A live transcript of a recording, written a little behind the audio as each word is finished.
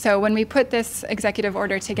So when we put this executive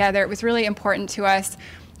order together, it was really important to us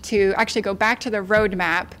to actually go back to the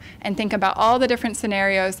roadmap and think about all the different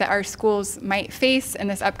scenarios that our schools might face in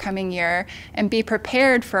this upcoming year and be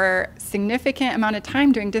prepared for significant amount of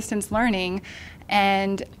time doing distance learning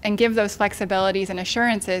and give those flexibilities and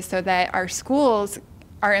assurances so that our schools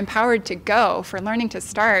are empowered to go for learning to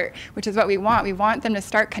start, which is what we want. We want them to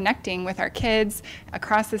start connecting with our kids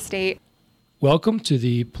across the state. Welcome to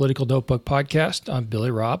the Political Notebook Podcast. I'm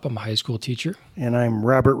Billy Robb. I'm a high school teacher. And I'm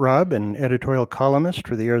Robert Robb, an editorial columnist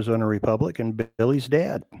for the Arizona Republic and Billy's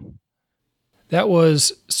dad. That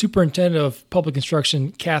was Superintendent of Public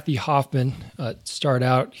Instruction Kathy Hoffman start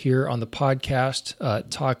out here on the podcast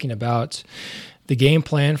talking about the game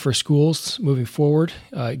plan for schools moving forward,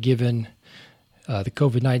 given the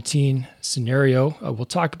COVID-19 scenario. We'll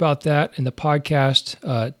talk about that in the podcast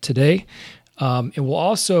today. And we'll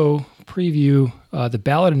also preview the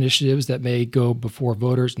ballot initiatives that may go before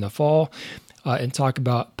voters in the fall and talk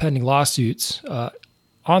about pending lawsuits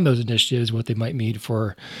on those initiatives, what they might mean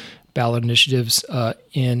for ballot initiatives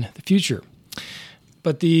in the future.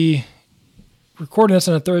 But the recording this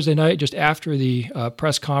on a Thursday night, just after the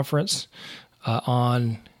press conference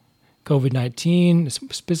on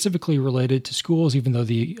COVID-19, specifically related to schools, even though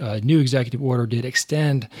the new executive order did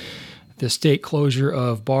extend the state closure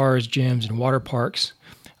of bars, gyms, and water parks.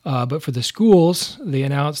 But for the schools, they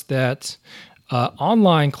announced that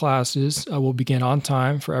online classes will begin on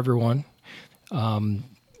time for everyone.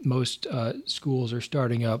 Most schools are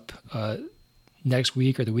starting up next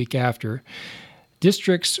week or the week after.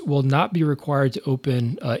 Districts will not be required to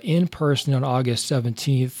open in person on August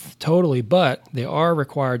 17th totally, but they are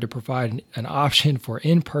required to provide an option for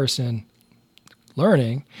in-person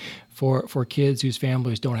learning for kids whose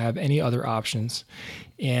families don't have any other options.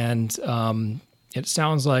 And it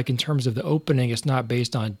sounds like in terms of the opening, it's not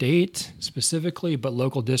based on date specifically, but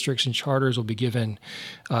local districts and charters will be given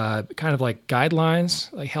kind of like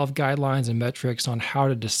guidelines, like health guidelines and metrics on how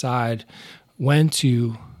to decide when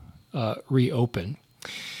to reopen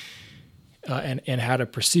and how to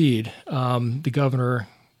proceed. The governor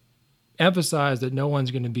emphasized that no one's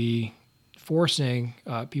going to be forcing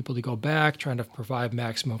people to go back, trying to provide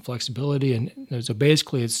maximum flexibility. And so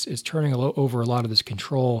basically it's turning over a lot of this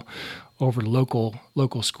control over to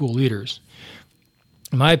local school leaders.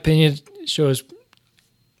 In my opinion, it shows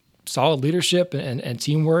solid leadership and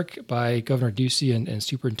teamwork by Governor Ducey and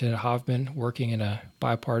Superintendent Hoffman working in a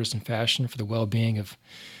bipartisan fashion for the well-being of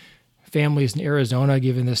families in Arizona,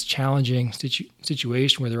 given this challenging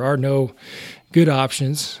situation where there are no good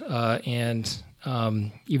options.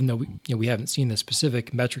 Even though we haven't seen the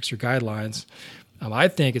specific metrics or guidelines, I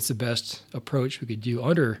think it's the best approach we could do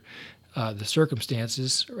under the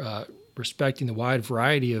circumstances, respecting the wide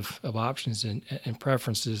variety of options and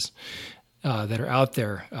preferences that are out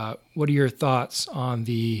there. What are your thoughts on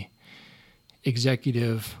the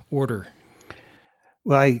executive order?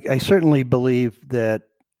 Well, I certainly believe that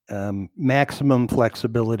maximum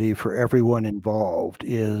flexibility for everyone involved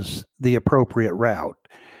is the appropriate route.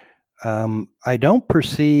 I don't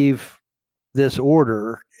perceive this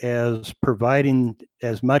order as providing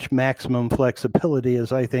as much maximum flexibility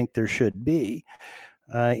as I think there should be.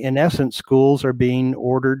 In essence, schools are being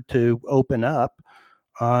ordered to open up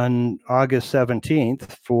on August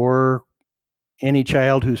 17th for any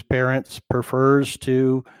child whose parents prefers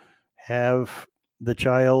to have the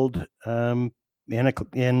child in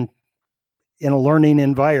a learning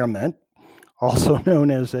environment, also known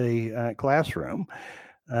as a classroom.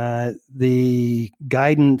 The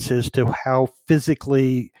guidance as to how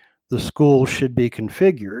physically the school should be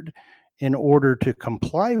configured in order to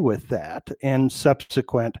comply with that and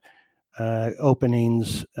subsequent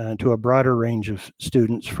openings to a broader range of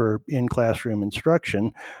students for in-classroom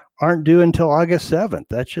instruction aren't due until August 7th.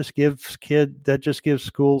 That just gives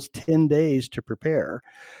schools 10 days to prepare.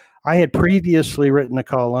 I had previously written a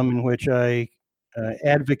column in which I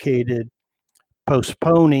advocated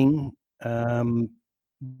postponing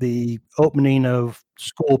the opening of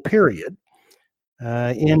school period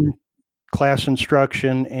in class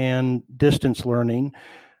instruction and distance learning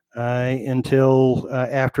until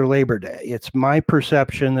after Labor Day. It's my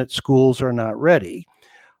perception that schools are not ready,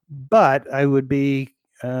 but I would be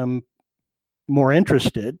more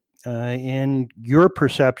interested in your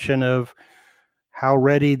perception of how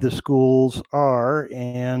ready the schools are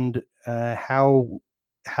and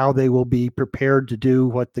how they will be prepared to do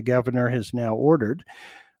what the governor has now ordered.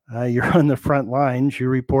 You're on the front lines. You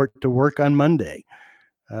report to work on Monday.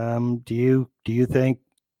 Do you think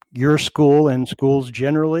your school and schools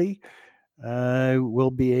generally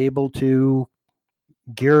will be able to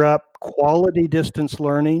gear up quality distance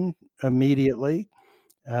learning immediately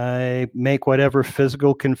make whatever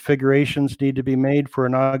physical configurations need to be made for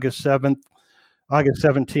an August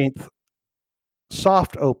 17th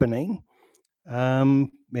soft opening,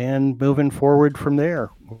 and moving forward from there.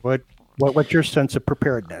 What's your sense of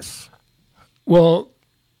preparedness? Well,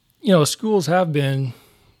 schools have been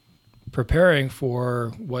preparing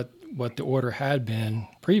for what the order had been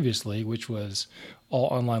previously, which was all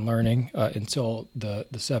online learning until the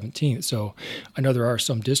 17th. So I know there are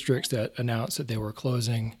some districts that announced that they were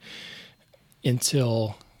closing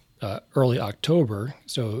until early October,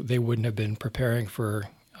 so they wouldn't have been preparing for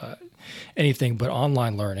anything but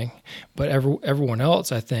online learning. But everyone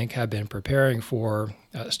else, I think, have been preparing for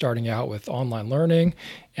starting out with online learning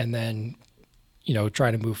and then,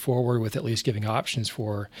 trying to move forward with at least giving options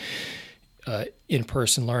for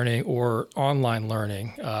in-person learning or online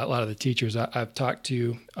learning. A lot of the teachers I've talked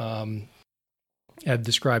to have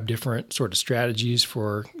described different sort of strategies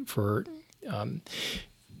for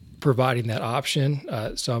providing that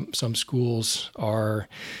option. Some schools are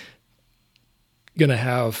going to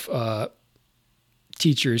have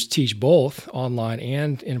teachers teach both online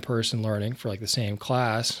and in-person learning for like the same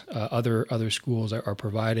class. Other schools are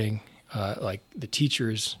providing like the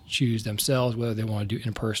teachers choose themselves whether they want to do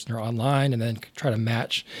in-person or online, and then try to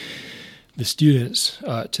match the students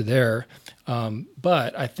to there.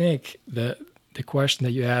 But I think the question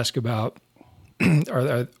that you ask about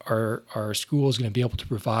are schools going to be able to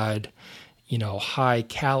provide high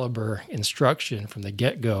caliber instruction from the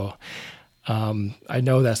get-go? I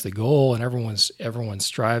know that's the goal, and everyone's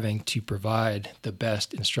striving to provide the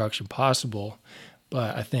best instruction possible.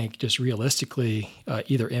 But I think just realistically,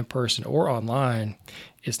 either in person or online,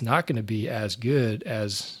 it's not going to be as good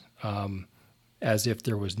as if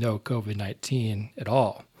there was no COVID-19 at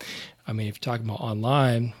all. I mean, if you're talking about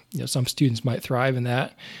online, some students might thrive in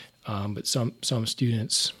that, but some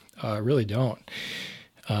students really don't.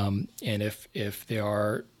 And if they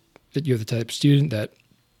are, that you're the type of student that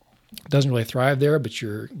doesn't really thrive there, but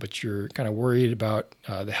you're kind of worried about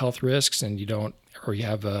the health risks, and you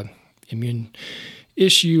have a immune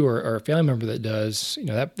issue or a family member that does,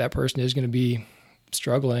 that person is going to be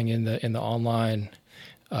struggling in the online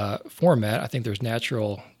format. I think there's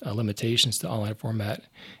natural limitations to online format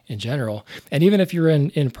in general. And even if you're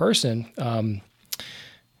in person,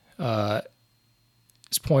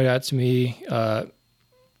 it's pointed out to me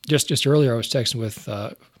just earlier. I was texting with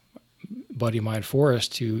a buddy of mine,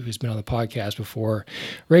 Forrest, who's been on the podcast before,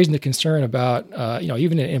 raising the concern about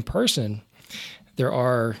even in person, there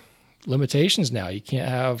are limitations now. You can't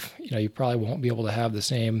have, you probably won't be able to have the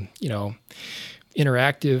same,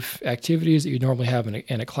 interactive activities that you normally have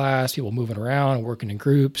in a class, people moving around, working in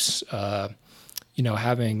groups,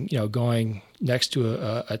 having, going next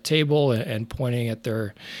to a table and pointing at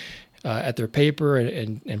their paper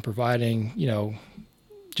and providing,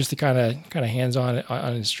 just the kind of hands-on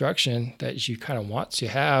on instruction that you kind of want to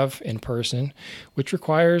have in person, which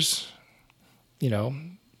requires,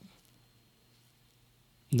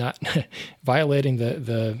 not violating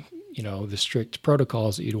the strict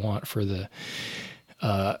protocols that you'd want for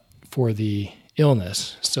the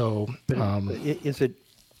illness. So, is it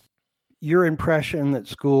your impression that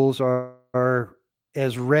schools are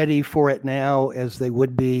as ready for it now as they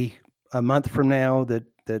would be a month from now? That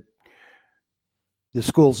the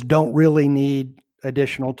schools don't really need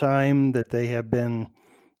additional time, that they have been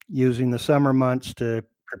using the summer months to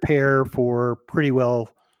prepare for pretty well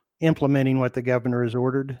implementing what the governor has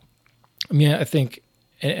ordered? I mean, I think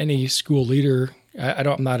any school leader,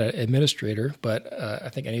 I'm not an administrator, but I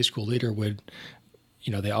think any school leader would,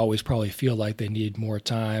 they always probably feel like they need more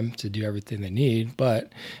time to do everything they need.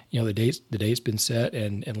 But, the date's been set,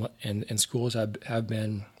 and schools have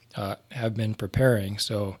been preparing.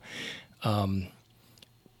 So,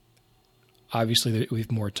 obviously we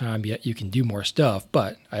have more time, yet you can do more stuff.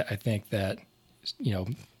 But I think that,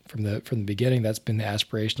 from the beginning, that's been the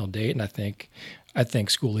aspirational date, and I think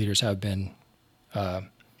school leaders have been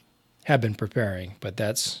preparing. But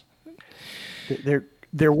that's there.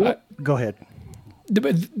 Go ahead.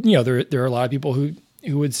 But there are a lot of people who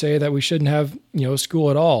would say that we shouldn't have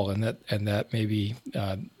school at all, and that maybe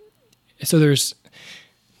so there's.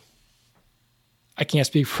 I can't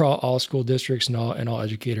speak for all school districts and all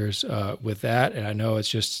educators with that, and I know it's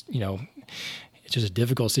just it's just a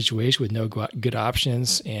difficult situation with no good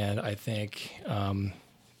options, and I think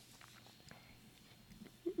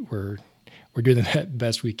we're doing the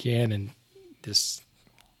best we can, and this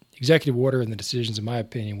executive order and the decisions, in my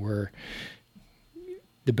opinion, were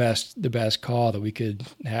the best call that we could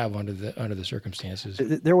have under the circumstances.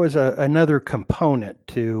 There was another component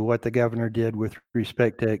to what the governor did with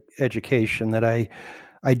respect to education that I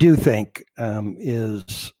I do think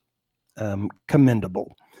is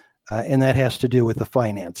commendable, and that has to do with the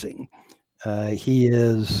financing. He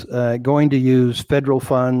is going to use federal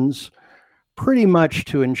funds pretty much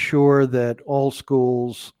to ensure that all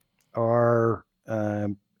schools are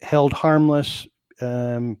held harmless,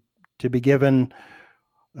 to be given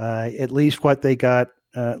at least what they got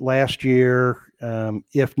last year,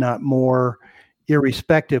 if not more,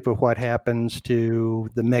 irrespective of what happens to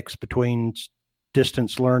the mix between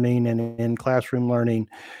distance learning and in-classroom learning,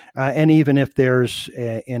 and even if there's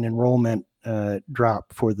an enrollment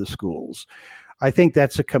drop for the schools. I think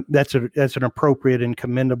that's an appropriate and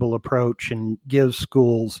commendable approach, and gives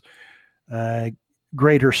schools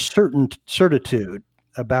greater certitude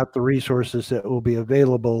about the resources that will be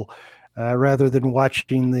available, rather than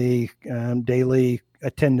watching the daily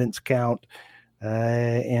attendance count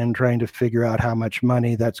and trying to figure out how much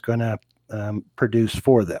money that's going to produce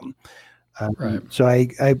for them. Right. So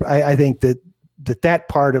I think that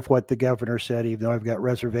part of what the governor said, even though I've got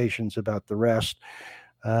reservations about the rest,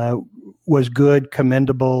 was good,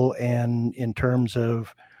 commendable, and in terms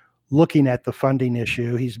of looking at the funding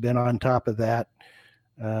issue, he's been on top of that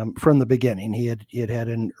from the beginning. He had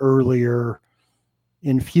an earlier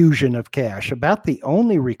infusion of cash. About the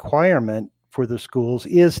only requirement for the schools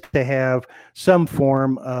is to have some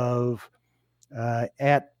form of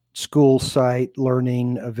at school site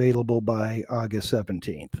learning available by August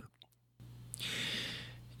 17th.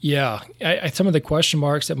 Yeah, some of the question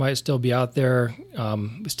marks that might still be out there,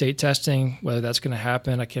 state testing, whether that's going to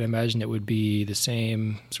happen, I can't imagine it would be the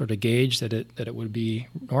same sort of gauge that it would be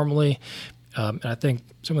normally. And I think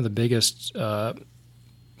some of the biggest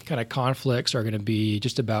kind of conflicts are going to be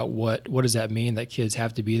just about what does that mean that kids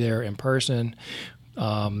have to be there in person,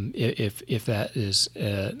 if that is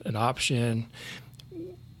an option,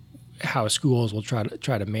 how schools will try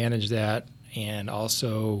to manage that, and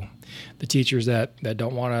also the teachers that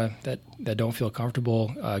don't want to that don't feel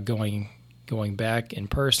comfortable going back in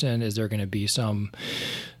person. Are there going to be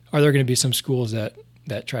some schools that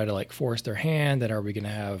try to like force their hand? That are we going to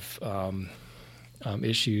have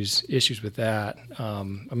issues with that? I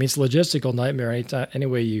mean, it's a logistical nightmare any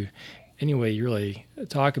way you really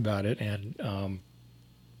talk about it, and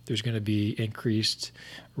there's going to be increased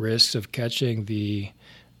risks of catching the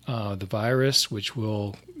virus, which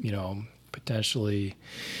will, potentially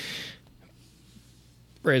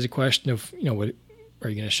raise a question of, what are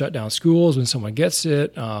you going to shut down schools when someone gets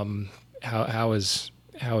it? How is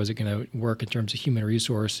it going to work in terms of human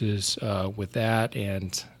resources with that,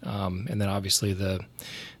 and then obviously the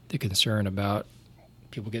concern about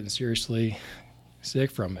people getting seriously sick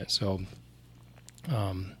from it. So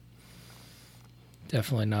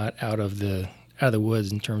definitely not out of the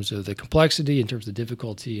woods in terms of the complexity, in terms of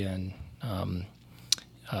difficulty, and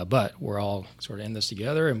but we're all sort of in this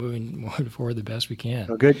together and moving forward the best we can.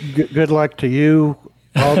 Well, good luck to you,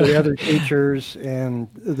 all the other teachers, and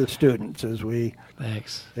the students as we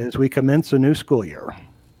commence a new school year.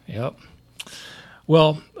 Yep.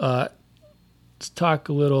 Well, let's talk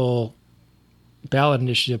a little ballot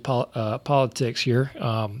initiative politics here.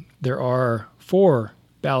 There are 4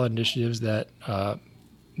 ballot initiatives that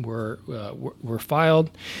were filed.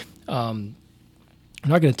 I'm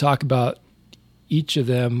not going to talk about each of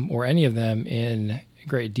them or any of them in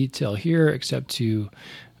great detail here, except to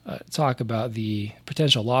talk about the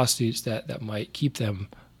potential lawsuits that might keep them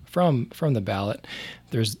from the ballot.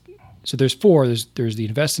 There's 4. There's the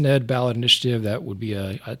Invest in Ed ballot initiative that would be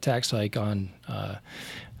a tax hike on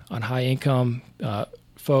high income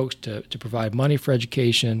folks to provide money for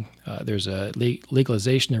education. There's a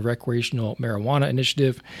legalization of recreational marijuana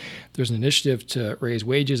initiative. There's an initiative to raise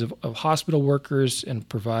wages of hospital workers and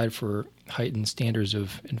provide for heightened standards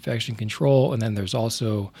of infection control. And then there's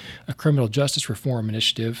also a criminal justice reform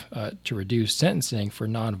initiative to reduce sentencing for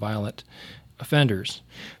nonviolent offenders.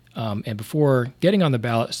 And before getting on the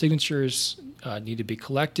ballot, signatures need to be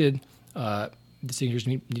collected. The signatures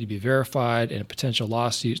need to be verified, and potential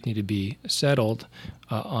lawsuits need to be settled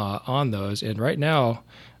on those. And right now,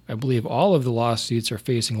 I believe all of the lawsuits are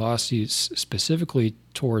facing lawsuits specifically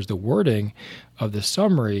towards the wording of the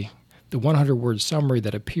summary, the 100-word summary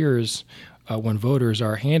that appears when voters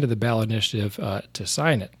are handed the ballot initiative to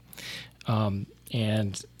sign it. And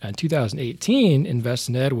in 2018, Invest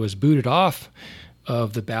in Ed was booted off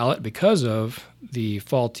of the ballot because of the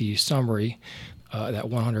faulty summary, that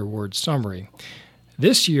 100-word summary.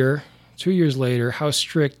 This year, 2 years later, how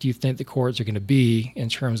strict do you think the courts are going to be in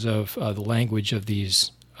terms of the language of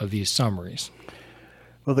these summaries?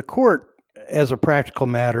 Well, the court, as a practical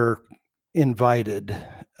matter, invited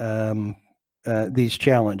these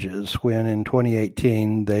challenges when in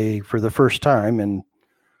 2018 they, for the first time in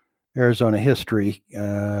Arizona history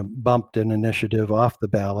bumped an initiative off the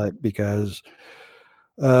ballot because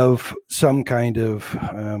of some kind of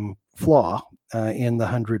flaw in the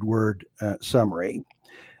 100-word summary.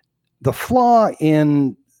 The flaw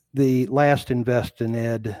in the last Invest in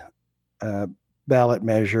Ed ballot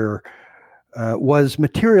measure was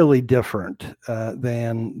materially different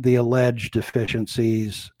than the alleged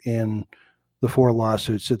deficiencies in the 4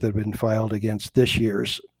 lawsuits that have been filed against this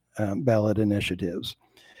year's ballot initiatives.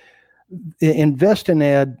 Invest in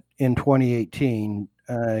Ed in 2018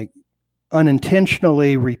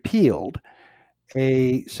 unintentionally repealed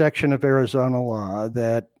a section of Arizona law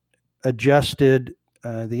that adjusted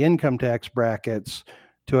the income tax brackets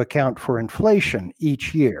to account for inflation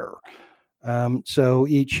each year. So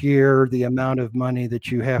each year, the amount of money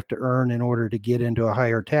that you have to earn in order to get into a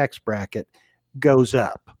higher tax bracket goes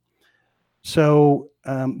up. So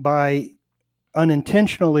by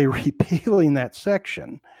unintentionally repealing that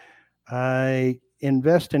section,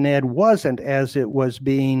 Invest in Ed wasn't, as it was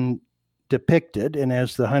being depicted and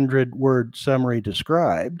as the 100-word summary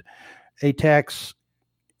described, a tax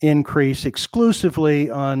increase exclusively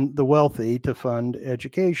on the wealthy to fund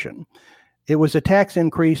education. It was a tax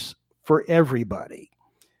increase for everybody.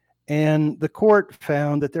 And the court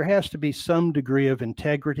found that there has to be some degree of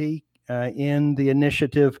integrity in the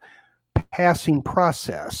initiative passing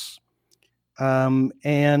process,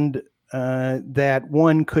 and that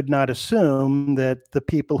one could not assume that the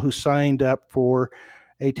people who signed up for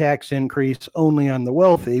a tax increase only on the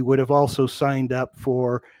wealthy would have also signed up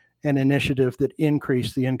for an initiative that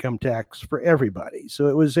increased the income tax for everybody. So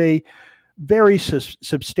it was a very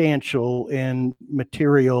substantial and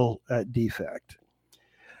material defect.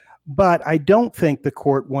 But I don't think the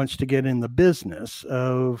court wants to get in the business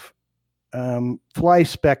of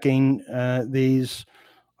fly-specking these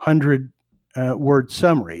 100-word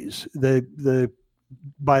summaries.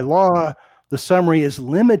 By law, the summary is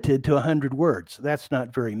limited to 100 words. That's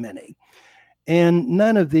not very many. And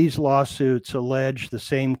none of these lawsuits allege the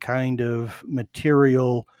same kind of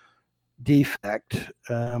material defect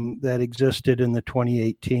that existed in the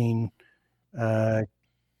 2018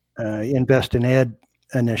 Invest in Ed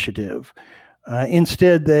initiative.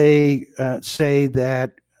 Instead, they say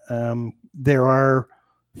that there are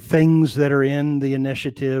things that are in the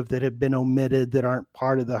initiative that have been omitted that aren't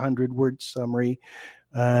part of the 100-word summary.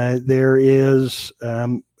 There is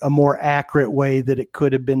a more accurate way that it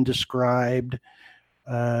could have been described.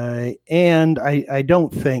 And I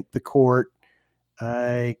don't think the court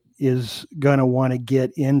is going to want to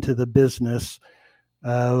get into the business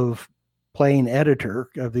of playing editor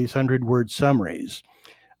of these 100-word summaries.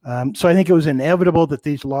 So I think it was inevitable that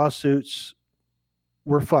these lawsuits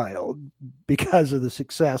were filed because of the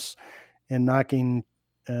success in knocking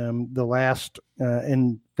the last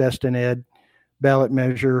Invest in Ed ballot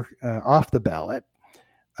measure off the ballot.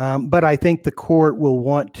 But I think the court will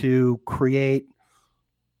want to create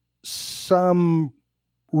some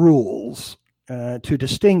rules to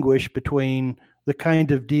distinguish between the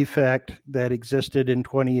kind of defect that existed in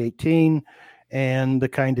 2018 and the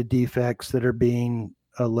kind of defects that are being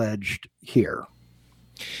alleged here.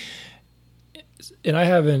 And I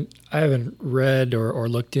haven't read or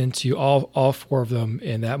looked into all 4 of them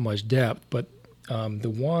in that much depth, but the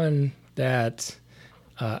one that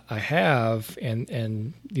I have,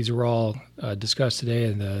 and these were all discussed today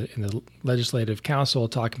in the Legislative Council,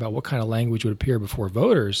 talking about what kind of language would appear before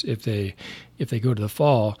voters if they go to the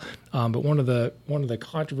fall. But one of the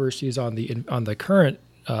controversies on the current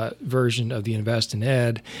version of the Invest in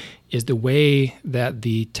Ed is the way that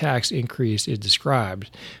the tax increase is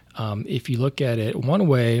described. If you look at it one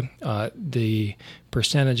way, the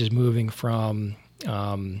percentage is moving from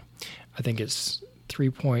I think it's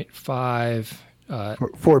 3.5.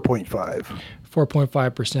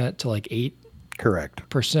 4.5% to like 8%. Correct.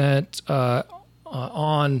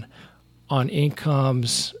 On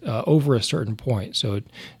incomes over a certain point. So I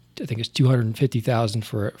think it's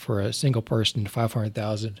 $250,000 for a single person,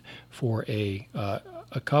 $500,000 for a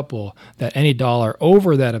couple. That any dollar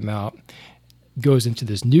over that amount goes into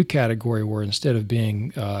this new category where instead of being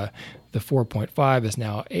the 4.5 is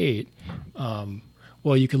now 8.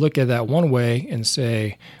 Well, you could look at that one way and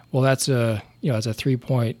say, well, that's a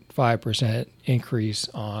 3.5% increase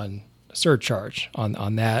on surcharge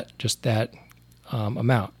on that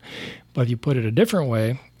amount. But if you put it a different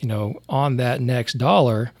way, on that next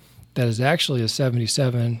dollar, that is actually a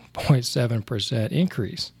 77.7%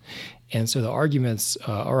 increase. And so the arguments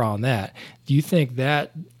are on that. Do you think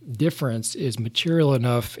that difference is material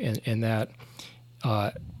enough in that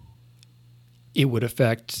it would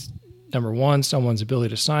affect, number one, someone's ability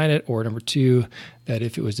to sign it, or number two, that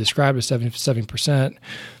if it was described as 77%,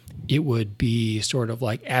 it would be sort of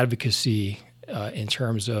like advocacy in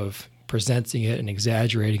terms of presenting it and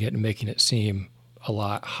exaggerating it and making it seem a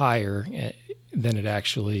lot higher than it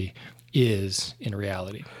actually is in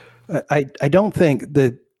reality. I don't think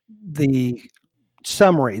that the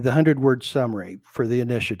summary, the 100-word summary for the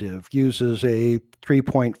initiative, uses a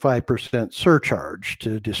 3.5% surcharge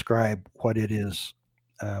to describe what it is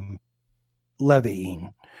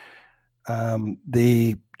levying.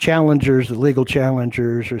 The challengers, the legal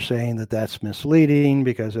challengers, are saying that that's misleading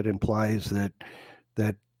because it implies that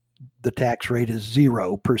the tax rate is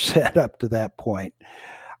 0% up to that point.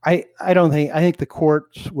 I think the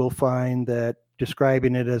courts will find that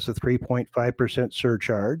describing it as a 3.5%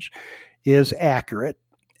 surcharge is accurate,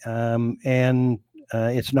 and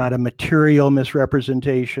it's not a material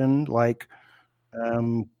misrepresentation like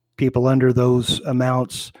people under those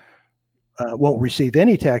amounts won't receive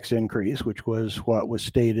any tax increase, which was what was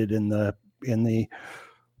stated in the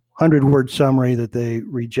 100-word summary that they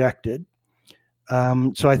rejected.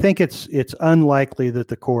 So I think it's unlikely that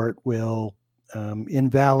the court will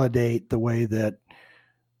invalidate the way that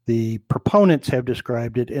the proponents have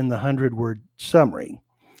described it in the 100-word summary.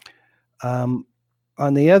 On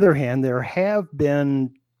the other hand, there have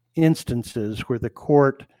been instances where the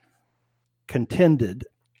court contended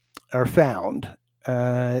or found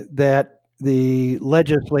that the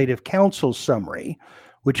legislative council summary,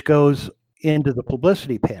 which goes into the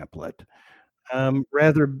publicity pamphlet,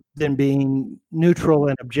 rather than being neutral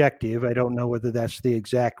and objective — I don't know whether that's the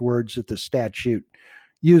exact words that the statute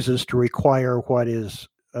uses to require what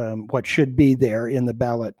should be there in the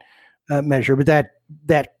ballot measure, but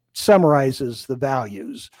that summarizes the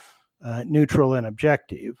values, neutral and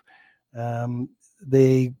objective.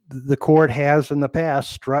 The court has in the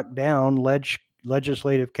past struck down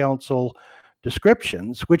legislative council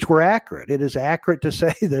descriptions, which were accurate. It is accurate to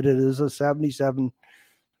say that it is a 77%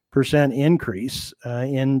 increase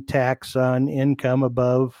in tax on income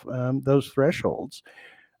above those thresholds,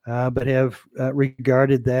 but have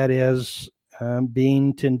regarded that as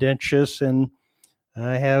being tendentious and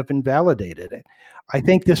have invalidated it. I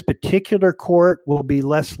think this particular court will be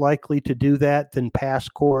less likely to do that than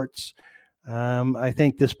past courts. I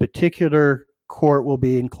think this particular court will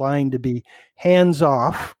be inclined to be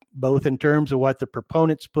hands-off, both in terms of what the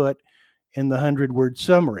proponents put in the 100-word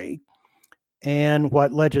summary and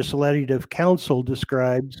what legislative council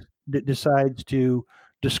decides to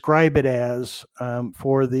describe it as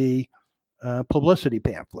for the publicity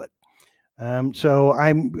pamphlet. So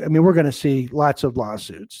we're going to see lots of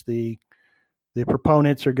lawsuits. The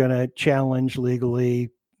proponents are going to challenge legally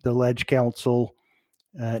the leg council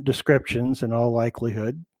descriptions in all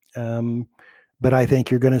likelihood. But I think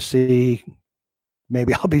you're going to see,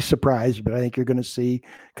 maybe I'll be surprised, but I think you're going to see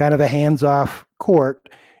kind of a hands-off court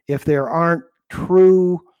if there aren't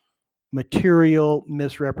true material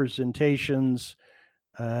misrepresentations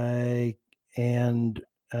and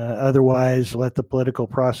otherwise let the political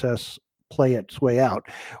process play its way out.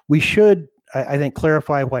 We should, I think,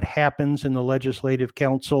 clarify what happens in the legislative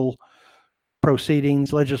council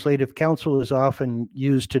proceedings. Legislative council is often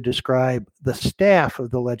used to describe the staff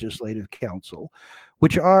of the legislative council,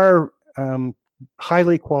 which are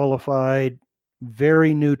highly qualified,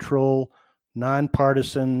 very neutral,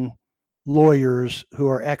 nonpartisan lawyers who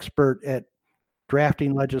are expert at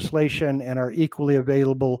drafting legislation and are equally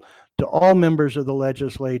available to all members of the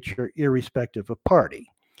legislature, irrespective of party.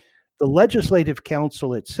 The legislative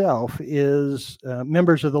council itself is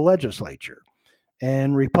members of the legislature,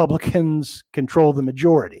 and Republicans control the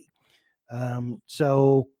majority.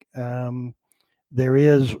 So there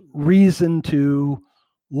is reason to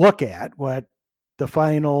look at what the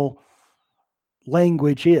final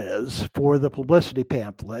language is for the publicity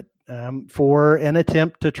pamphlet for an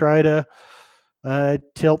attempt to try to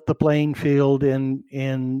tilt the playing field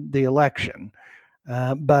in the election.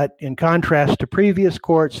 But in contrast to previous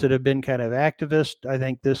courts that have been kind of activist, I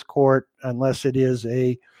think this court, unless it is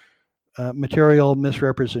a material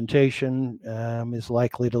misrepresentation, is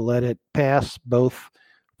likely to let it pass, both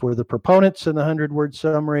for the proponents in the 100-word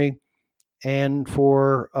summary and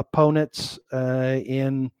for opponents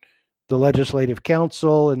in the legislative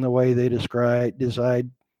council in the way they decide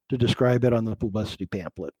to describe it on the publicity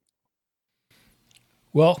pamphlet.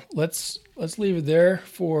 Well, let's leave it there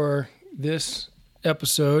for this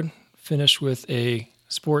episode. Finish with a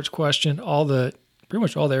sports question. Pretty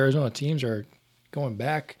much all the Arizona teams are going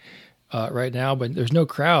back right now, but there's no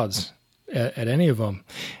crowds at any of them.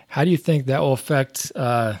 How do you think that will affect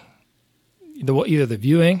either the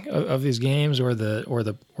viewing of these games or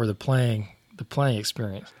the playing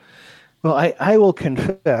experience? Well, I will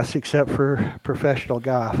confess, except for professional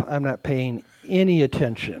golf, I'm not paying any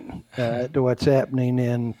attention to what's happening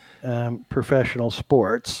in professional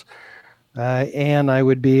sports. And I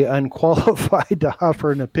would be unqualified to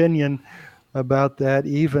offer an opinion about that,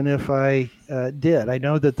 even if I did. I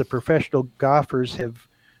know that the professional golfers have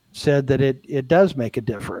said that it does make a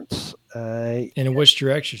difference. And in which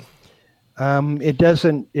direction? It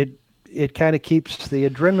doesn't. It kind of keeps the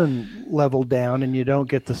adrenaline level down, and you don't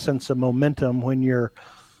get the sense of momentum when you're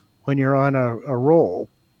on a roll.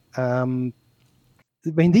 I mean,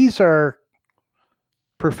 these are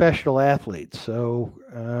professional athletes, so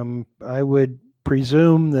I would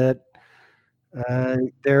presume that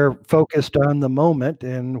they're focused on the moment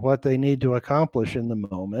and what they need to accomplish in the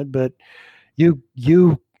moment. But you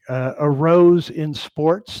arose in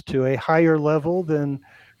sports to a higher level than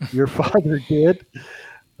your father did.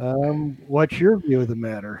 What's your view of the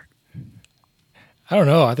matter? I don't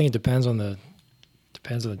know. I think it depends on the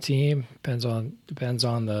team. Depends on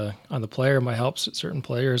the player. It might help certain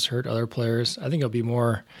players, hurt other players. I think it'll be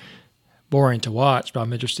more boring to watch, but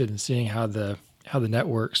I'm interested in seeing how the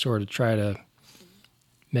network sort of try to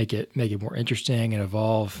make it more interesting and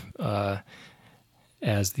evolve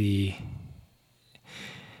as it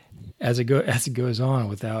goes on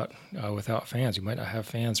without fans. You might not have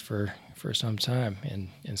fans for some time in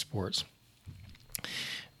sports.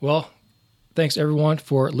 Well, thanks everyone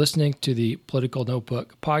for listening to the Political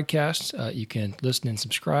Notebook podcast. You can listen and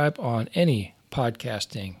subscribe on any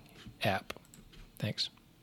podcasting app. Thanks.